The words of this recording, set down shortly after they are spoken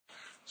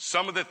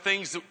some of the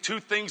things, two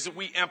things that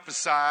we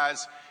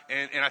emphasize,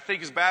 and I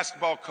think as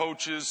basketball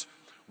coaches,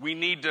 we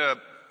need to,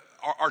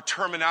 our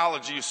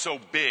terminology is so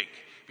big.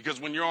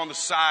 Because when you're on the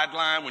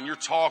sideline, when you're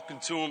talking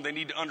to them, they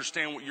need to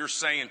understand what you're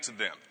saying to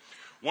them.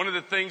 One of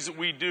the things that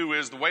we do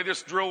is, the way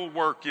this drill will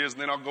work is,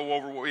 and then I'll go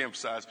over what we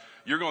emphasize,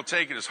 you're going to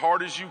take it as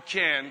hard as you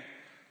can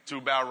to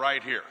about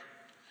right here.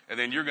 And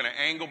then you're going to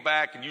angle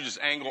back, and you just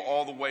angle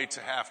all the way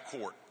to half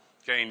court.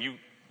 Okay, and you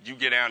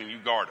get down and you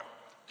guard them.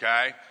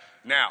 Okay?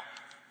 Now,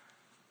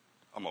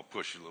 I'm going to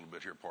push you a little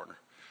bit here, partner.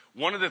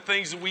 One of the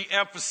things that we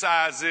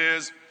emphasize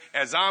is,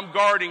 as I'm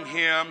guarding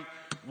him,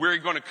 we're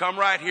going to come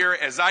right here.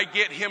 As I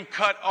get him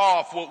cut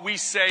off, what we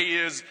say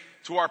is,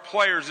 to our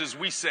players, is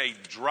we say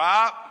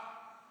drop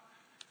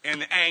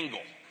and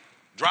angle.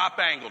 Drop,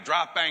 angle,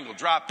 drop, angle,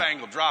 drop,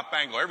 angle, drop,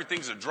 angle.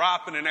 Everything's a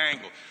drop and an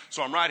angle.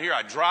 So I'm right here.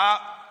 I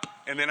drop,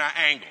 and then I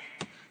angle.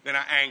 Then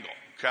I angle,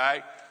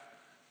 okay?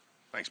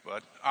 Thanks,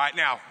 bud. All right,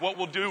 now, what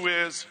we'll do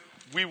is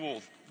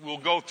we'll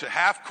go to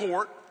half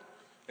court,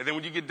 and then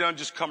when you get done,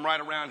 just come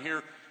right around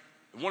here.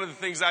 One of the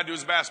things I do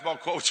as a basketball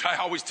coach, I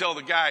always tell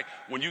the guy,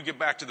 when you get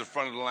back to the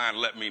front of the line,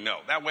 let me know.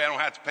 That way I don't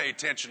have to pay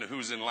attention to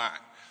who's in line.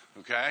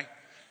 Okay?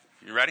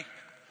 You ready?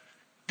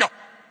 Go.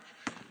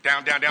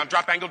 Down, down, down,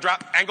 drop, angle,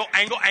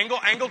 angle,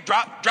 angle,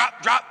 drop,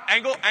 drop, drop,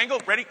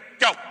 angle, ready,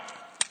 go.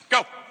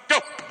 Go, go.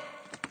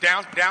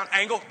 Down, down,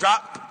 angle,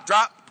 drop,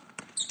 drop,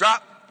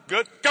 drop,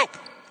 good, go.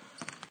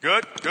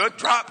 Good, good,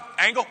 drop,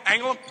 angle,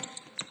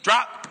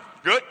 drop,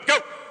 good, go.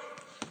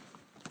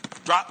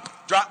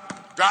 Drop,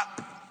 drop, drop.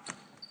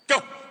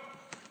 Go.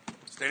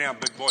 Stay down,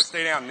 big boy.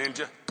 Stay down,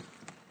 ninja.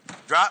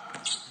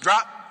 Drop,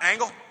 drop,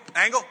 angle,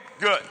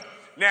 good.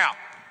 Now,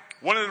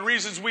 one of the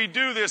reasons we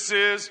do this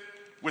is,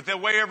 with the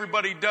way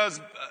everybody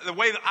does, the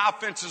way the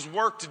offenses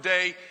work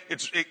today,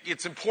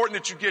 it's important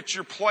that you get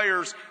your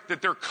players,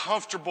 that they're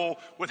comfortable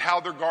with how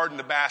they're guarding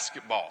the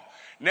basketball.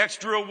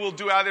 Next drill we'll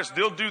do out of this,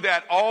 they'll do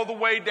that all the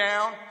way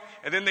down,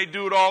 and then they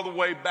do it all the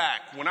way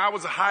back. When I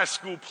was a high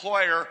school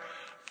player,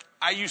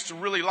 I used to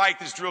really like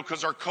this drill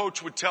because our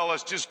coach would tell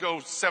us just go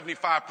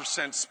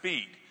 75%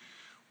 speed.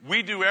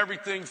 We do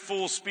everything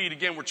full speed.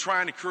 Again, we're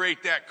trying to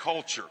create that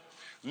culture.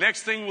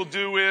 Next thing we'll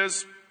do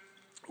is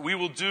we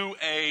will do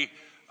a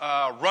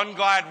run,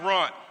 glide,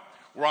 run,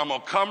 where I'm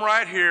going to come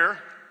right here.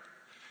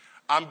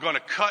 I'm going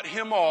to cut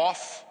him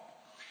off.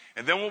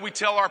 And then what we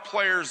tell our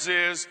players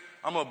is,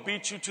 I'm going to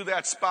beat you to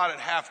that spot at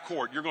half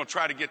court. You're going to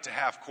try to get to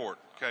half court.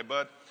 Okay,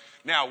 bud?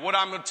 Now, what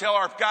I'm going to tell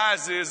our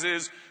guys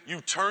is you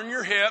turn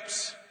your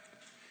hips,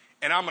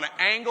 and I'm going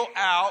to angle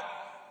out,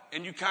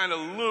 and you kind of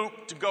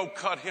loop to go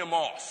cut him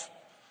off.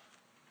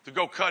 To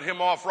go cut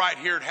him off right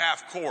here at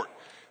half court.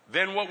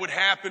 Then what would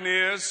happen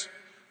is,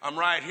 I'm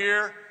right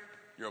here.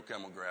 You're okay,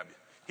 I'm going to grab you.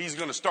 He's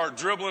going to start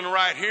dribbling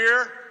right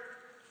here.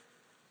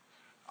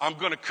 I'm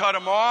going to cut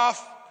him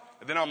off,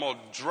 and then I'm going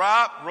to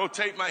drop,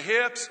 rotate my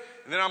hips,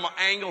 and then I'm going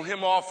to angle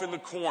him off in the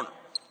corner.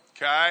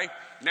 Okay?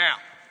 Now,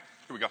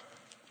 here we go.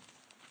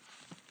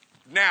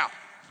 Now,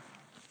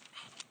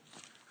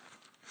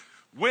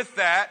 with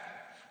that,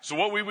 so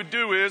what we would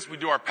do is we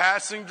do our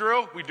passing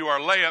drill, we do our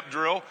layup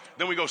drill,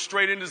 then we go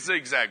straight into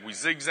zigzag. We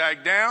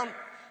zigzag down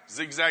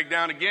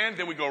again,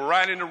 then we go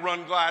right into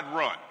run, glide,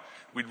 run.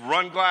 We'd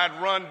run,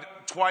 glide, run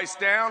twice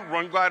down,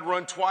 run, glide,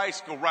 run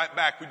twice, go right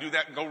back. We do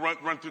that and go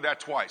run through that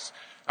twice.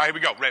 All right, here we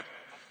go. Ready?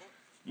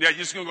 Yeah, you're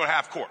just going to go to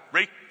half court.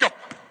 Ready? Go.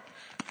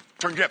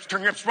 Turn your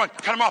hips, run.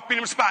 Cut him off, beat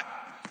him in spot.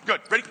 Good.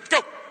 Ready?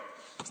 Go.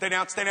 Stay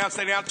down. Turn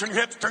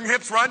your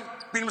hips, run.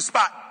 Beat him in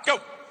spot. Go.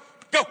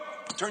 Go.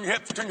 Turn your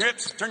hips,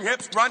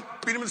 run,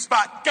 beat him in the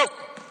spot. Go,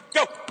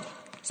 go.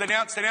 Stay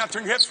down,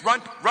 turn your hips,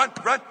 run,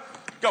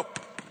 go.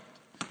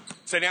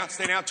 Stay down,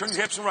 turn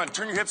your hips and run.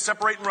 Turn your hips,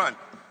 separate and run.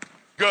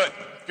 Good.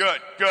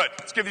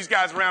 Let's give these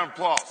guys a round of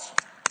applause.